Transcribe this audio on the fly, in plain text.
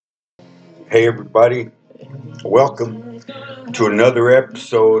Hey everybody, welcome to another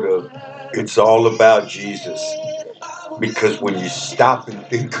episode of It's All About Jesus. Because when you stop and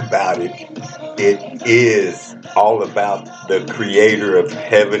think about it, it is all about the creator of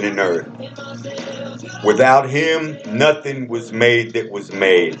heaven and earth. Without him, nothing was made that was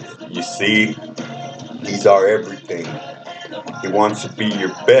made. You see, he's our everything. He wants to be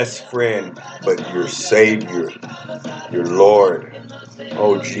your best friend, but your Savior, your Lord.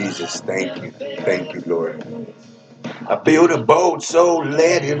 Oh Jesus, thank you. Thank you, Lord. I built a boat, so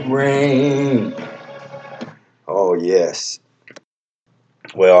let it rain. Oh, yes.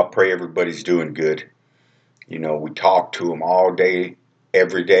 Well, I pray everybody's doing good. You know, we talk to them all day,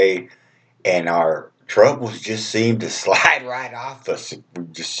 every day, and our troubles just seem to slide right off us if we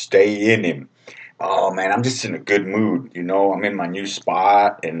just stay in him. Oh, man, I'm just in a good mood. You know, I'm in my new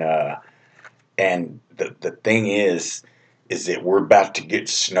spot, and the thing is that we're about to get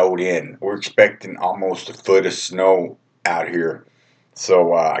snowed in. We're expecting almost a foot of snow out here.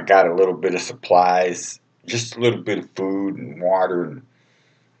 So I got a little bit of supplies, just a little bit of food and water, and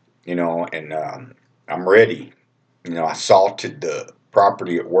I'm ready. You know, I salted the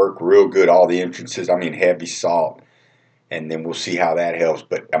property at work real good, all the entrances. I mean, heavy salt, and then we'll see how that helps.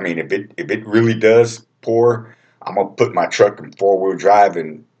 But I mean, if it really does pour, I'm gonna put my truck in 4-wheel drive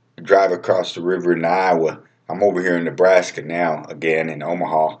and drive across the river in Iowa. I'm over here in Nebraska now, again in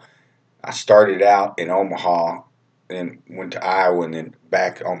Omaha. I started out in Omaha, then went to Iowa, and then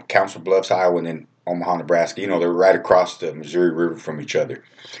back on Council Bluffs, Iowa, and then Omaha, Nebraska. You know, they're right across the Missouri River from each other.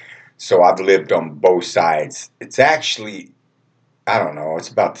 So I've lived on both sides. It's actually, I don't know, it's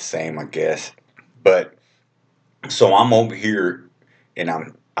about the same, I guess. But so I'm over here, and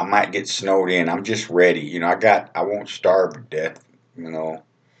I might get snowed in. I'm just ready. You know, I won't starve to death, or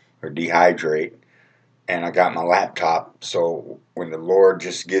dehydrate. And I got my laptop, so when the Lord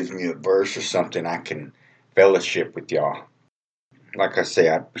just gives me a verse or something, I can fellowship with y'all. Like I say,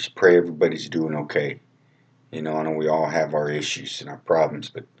 I just pray everybody's doing okay. You know, I know we all have our issues and our problems,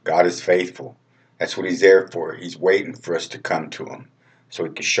 but God is faithful. That's what he's there for. He's waiting for us to come to him so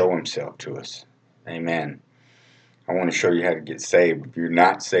he can show himself to us. Amen. I want to show you how to get saved. If you're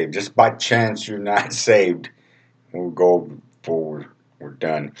not saved, just by chance you're not saved, we'll go forward. We're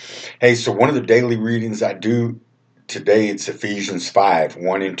done. Hey, so one of the daily readings I do today, it's Ephesians 5,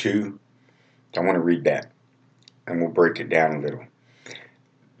 1 and 2. I want to read that, and we'll break it down a little.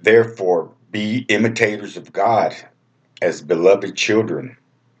 Therefore, be imitators of God as beloved children,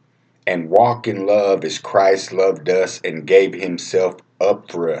 and walk in love as Christ loved us and gave himself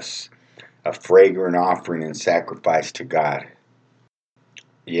up for us, a fragrant offering and sacrifice to God.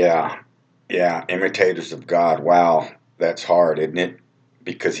 Yeah, imitators of God. Wow, that's hard, isn't it?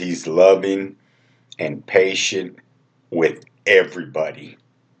 Because he's loving and patient with everybody.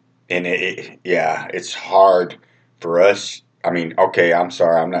 And it's hard for us. I mean, okay, I'm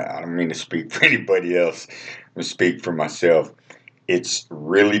sorry. I don't mean to speak for anybody else. I'm going to speak for myself. It's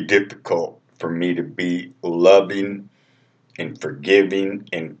really difficult for me to be loving and forgiving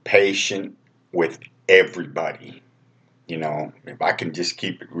and patient with everybody. You know, if I can just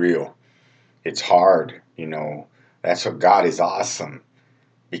keep it real, it's hard. You know, that's what God is awesome.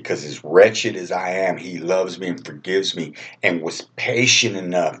 Because as wretched as I am, he loves me and forgives me and was patient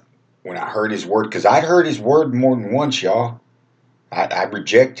enough when I heard his word. Because I'd heard his word more than once, y'all. I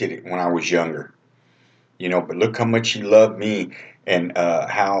rejected it when I was younger. You know, but look how much he loved me and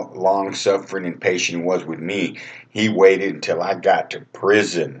how long-suffering and patient he was with me. He waited until I got to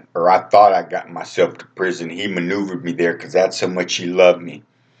prison, or I thought I got myself to prison. He maneuvered me there because that's how much he loved me.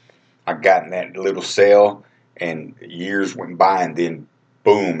 I got in that little cell, and years went by, and then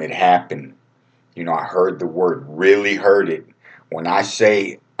boom, it happened. You know, I heard the word, really heard it. When I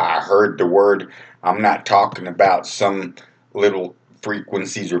say I heard the word, I'm not talking about some little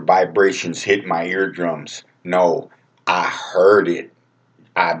frequencies or vibrations hit my eardrums. No, I heard it.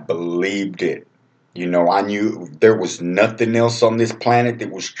 I believed it. You know, I knew there was nothing else on this planet that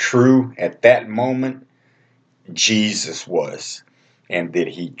was true at that moment. Jesus was. And that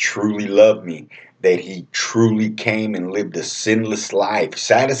he truly loved me, that he truly came and lived a sinless life,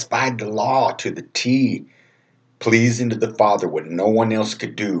 satisfied the law to the T, pleasing to the Father what no one else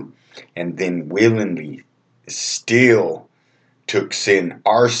could do, and then willingly still took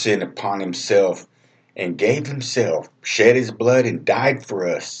our sin upon himself, and gave himself, shed his blood, and died for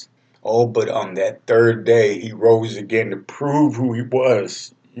us. Oh, but on that third day, he rose again to prove who he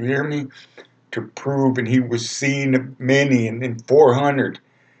was. You hear me? To prove, and he was seen of many, and then 400.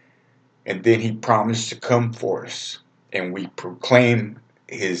 And then he promised to come for us. And we proclaim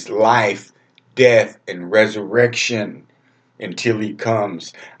his life, death, and resurrection. until he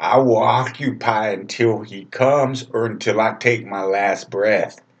comes. I will occupy until he comes or until I take my last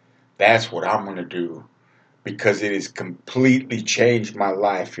breath. That's what I'm going to do, because it has completely changed my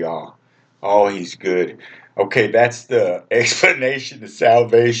life, y'all. Oh, he's good. Okay, that's the explanation of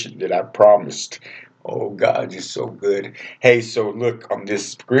salvation that I promised. Oh, God, you're so good. Hey, so look on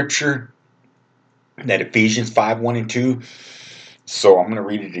this scripture, that Ephesians 5:1 and 2. So I'm going to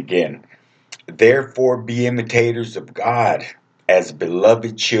read it again. Therefore, be imitators of God as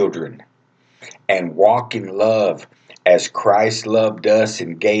beloved children, and walk in love as Christ loved us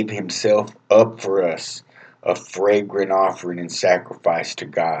and gave himself up for us, a fragrant offering and sacrifice to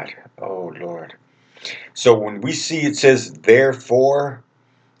God. Oh, Lord. So when we see it says therefore,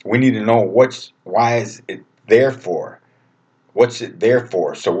 we need to know why is it therefore? What's it there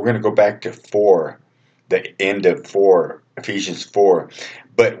for? So we're going to go back to 4, the end of 4, Ephesians 4.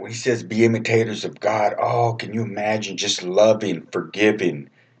 But when he says be imitators of God, oh, can you imagine just loving, forgiving,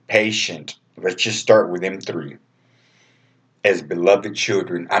 patient? Let's just start with them 3. As beloved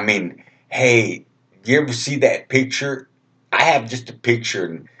children. I mean, hey, you ever see that picture? I have just a picture,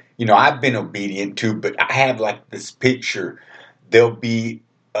 and I've been obedient too, but I have like this picture. There'll be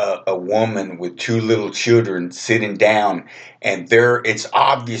a woman with 2 little children sitting down, and it's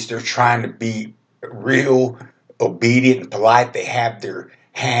obvious they're trying to be real obedient and polite. They have their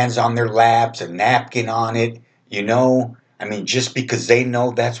hands on their laps, a napkin on it, I mean, just because they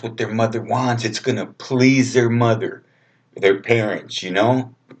know that's what their mother wants, it's going to please their mother, their parents,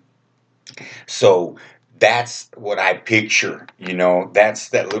 So that's what I picture, that's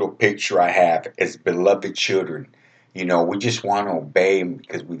that little picture I have as beloved children. We just want to obey him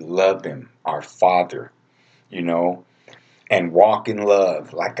because we love him, our Father, and walk in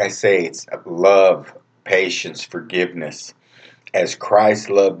love. Like I say, it's love, patience, forgiveness, as Christ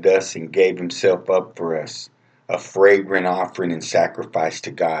loved us and gave himself up for us, a fragrant offering and sacrifice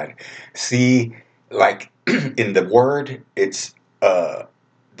to God. See, like in the Word, it's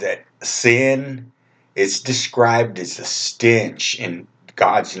that sin is described as a stench in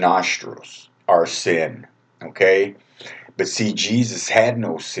God's nostrils, our sin, okay? But see, Jesus had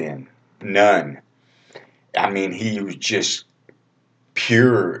no sin, none. I mean, he was just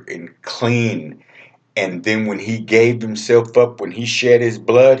pure and clean. And then when he gave himself up, when he shed his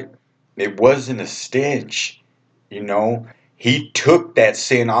blood, it wasn't a stench, He took that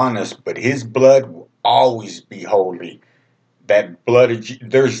sin on us, but his blood will always be holy. That blood of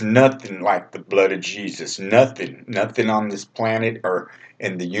there's nothing like the blood of Jesus. Nothing on this planet or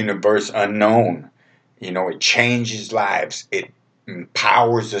in the universe unknown. It changes lives. It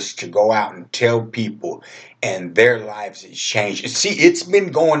empowers us to go out and tell people, and their lives is changed. See, it's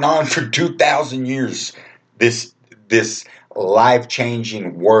been going on for 2,000 years. This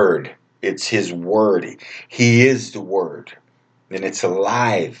life-changing word. It's his word. He is the word, and it's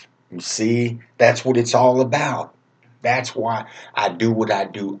alive. You see, that's what it's all about. That's why I do what I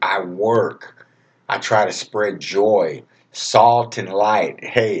do. I work. I try to spread joy, salt and light.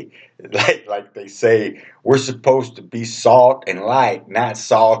 Hey, like they say, we're supposed to be salt and light, not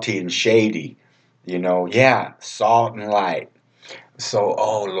salty and shady. Yeah, salt and light. So,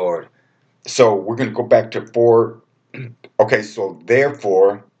 oh Lord. So we're going to go back to 4. Okay, so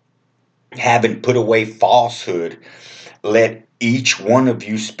therefore, having put away falsehood, let each one of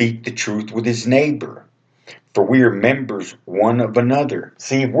you speak the truth with his neighbor. For we are members one of another.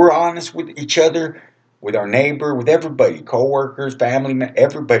 See, if we're honest with each other, with our neighbor, with everybody, co-workers, family,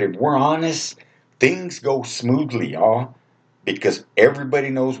 everybody, if we're honest, things go smoothly, y'all, because everybody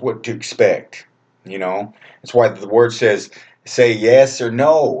knows what to expect. That's why the word says, say yes or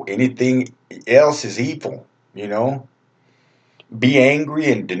no. Anything else is evil. Be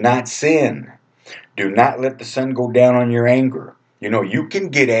angry and do not sin. Do not let the sun go down on your anger. You can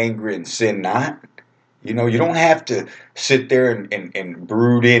get angry and sin not. You don't have to sit there and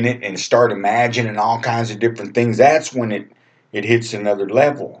brood in it and start imagining all kinds of different things. That's when it hits another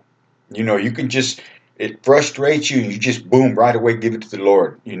level. You can just, it frustrates you and you just, boom, right away give it to the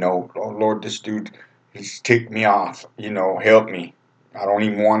Lord. Oh Lord, this dude, he's ticked me off. Help me. I don't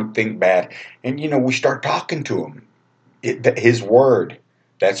even want to think bad. And, we start talking to him. His word,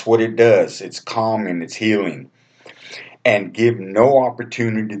 that's what it does. It's calming, it's healing. And give no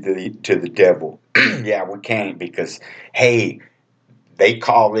opportunity to the devil. Yeah, we can't, because, hey, they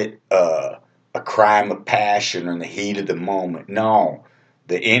call it a crime of passion or in the heat of the moment. No,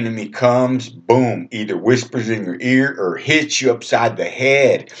 the enemy comes, boom, either whispers in your ear or hits you upside the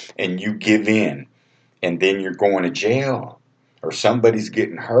head and you give in. And then you're going to jail or somebody's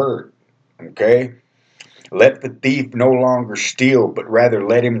getting hurt, okay? Let the thief no longer steal, but rather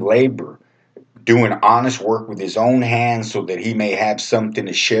let him labor, doing honest work with his own hands so that he may have something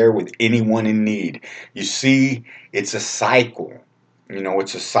to share with anyone in need. You see, it's a cycle.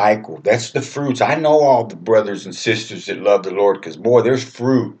 It's a cycle. That's the fruits. I know all the brothers and sisters that love the Lord because, boy, there's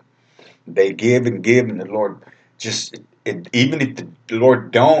fruit. They give and give, and the Lord even if the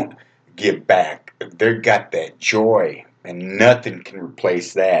Lord don't give back, they've got that joy, and nothing can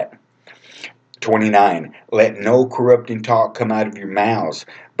replace that. 29, let no corrupting talk come out of your mouths,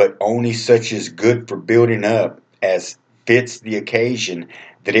 but only such as good for building up, as fits the occasion,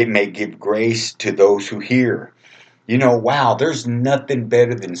 that it may give grace to those who hear. Wow, there's nothing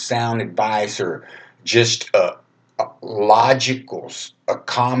better than sound advice or just a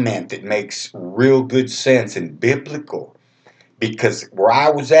comment that makes real good sense and biblical. Because where I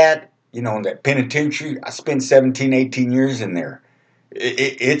was at, in that penitentiary, I spent 17, 18 years in there.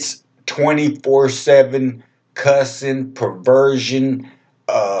 It's 24/7 cussing, perversion,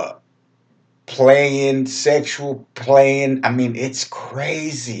 playing, sexual playing. I mean, it's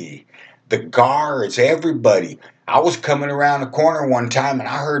crazy. The guards, everybody. I was coming around the corner one time and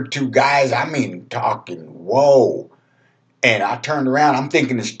I heard two guys, talking, whoa. And I turned around, I'm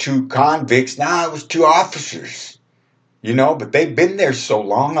thinking it's two convicts. Now it was two officers. But they've been there so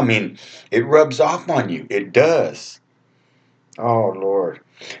long. It rubs off on you. It does. Oh, Lord.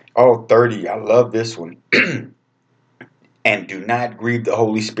 Oh, 30. I love this one. And do not grieve the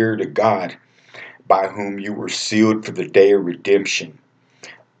Holy Spirit of God, by whom you were sealed for the day of redemption.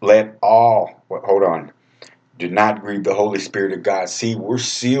 Hold on. Do not grieve the Holy Spirit of God. See, we're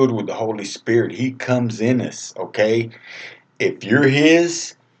sealed with the Holy Spirit. He comes in us, okay? If you're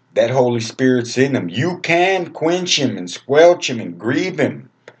His, that Holy Spirit's in Him. You can quench Him and squelch Him and grieve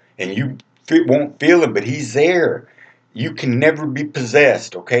Him. And you won't feel Him, but He's there. You can never be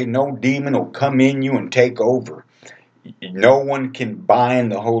possessed, okay? No demon will come in you and take over. No one can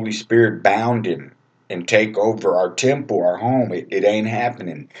bind the Holy Spirit, bound Him, and take over our temple, our home. It ain't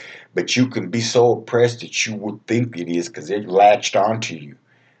happening. But you can be so oppressed that you would think it is because it latched onto you.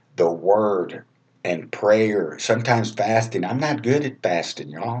 The Word and prayer, sometimes fasting. I'm not good at fasting,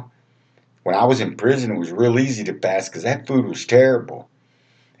 y'all. When I was in prison, it was real easy to fast because that food was terrible.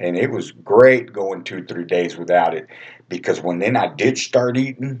 And it was great going 2-3 days without it. Because then I did start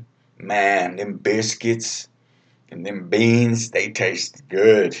eating, man, them biscuits and them beans, they tasted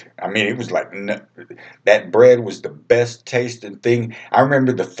good. It was like, that bread was the best tasting thing. I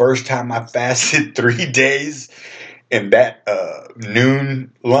remember the first time I fasted 3 days, and that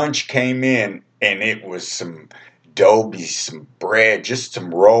noon lunch came in, and it was some dobies, some bread, just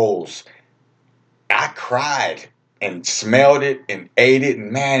some rolls. I cried and smelled it and ate it,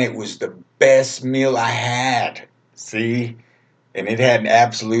 and man, it was the best meal I had. See? And it had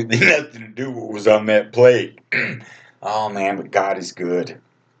absolutely nothing to do with what was on that plate. Oh, man, but God is good.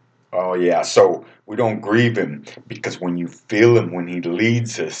 Oh, yeah. So we don't grieve Him because when you feel Him, when He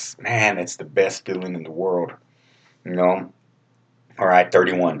leads us, man, it's the best feeling in the world. All right,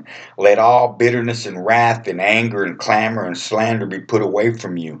 31. Let all bitterness and wrath and anger and clamor and slander be put away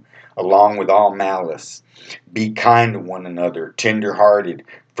from you, along with all malice. Be kind to one another, tender-hearted,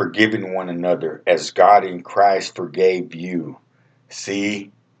 forgiving one another, as God in Christ forgave you.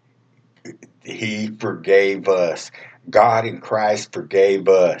 See, He forgave us. God in Christ forgave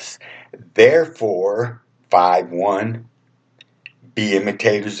us. Therefore, 5:1, be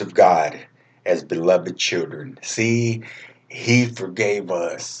imitators of God as beloved children. See, He forgave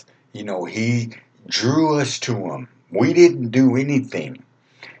us. He drew us to Him. We didn't do anything.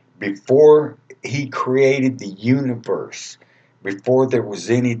 Before He created the universe, before there was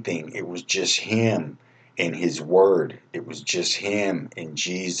anything, it was just Him and His Word. It was just Him and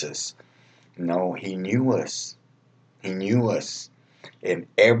Jesus. No, He knew us. He knew us. And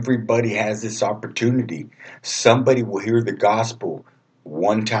everybody has this opportunity. Somebody will hear the gospel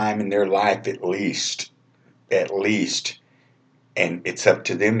one time in their life at least. And it's up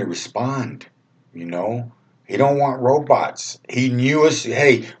to them to respond. He don't want robots. He knew us.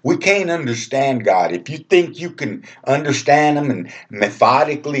 Hey, we can't understand God. If you think you can understand Him and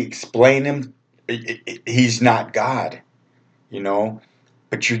methodically explain Him, He's not God.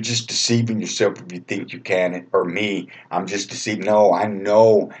 But you're just deceiving yourself if you think you can. Or me, I'm just deceived. No, I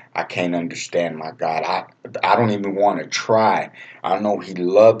know I can't understand my God. I don't even want to try. I know He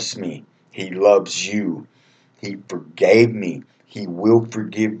loves me. He loves you. He forgave me. He will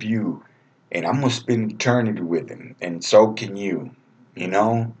forgive you. And I'm going to spend eternity with Him. And so can you.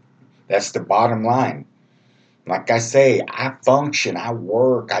 That's the bottom line. Like I say, I function, I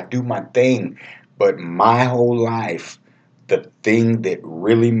work, I do my thing. But my whole life, the thing that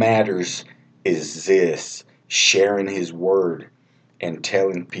really matters is this: sharing His Word and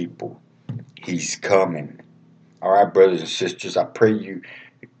telling people He's coming. All right, brothers and sisters, I pray you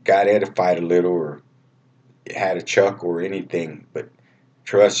got edified a little or had a chuckle or anything, but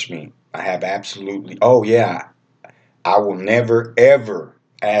trust me, I have absolutely, oh yeah, I will never ever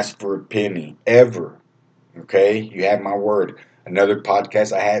ask for a penny, ever. Okay, you have my word. Another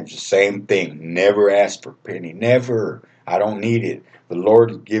podcast I had the same thing. Never ask for a penny. Never. I don't need it. The Lord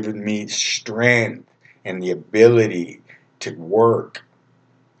has given me strength and the ability to work.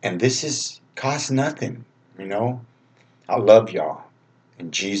 And this is costs nothing, you know. I love y'all.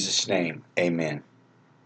 In Jesus' name, amen.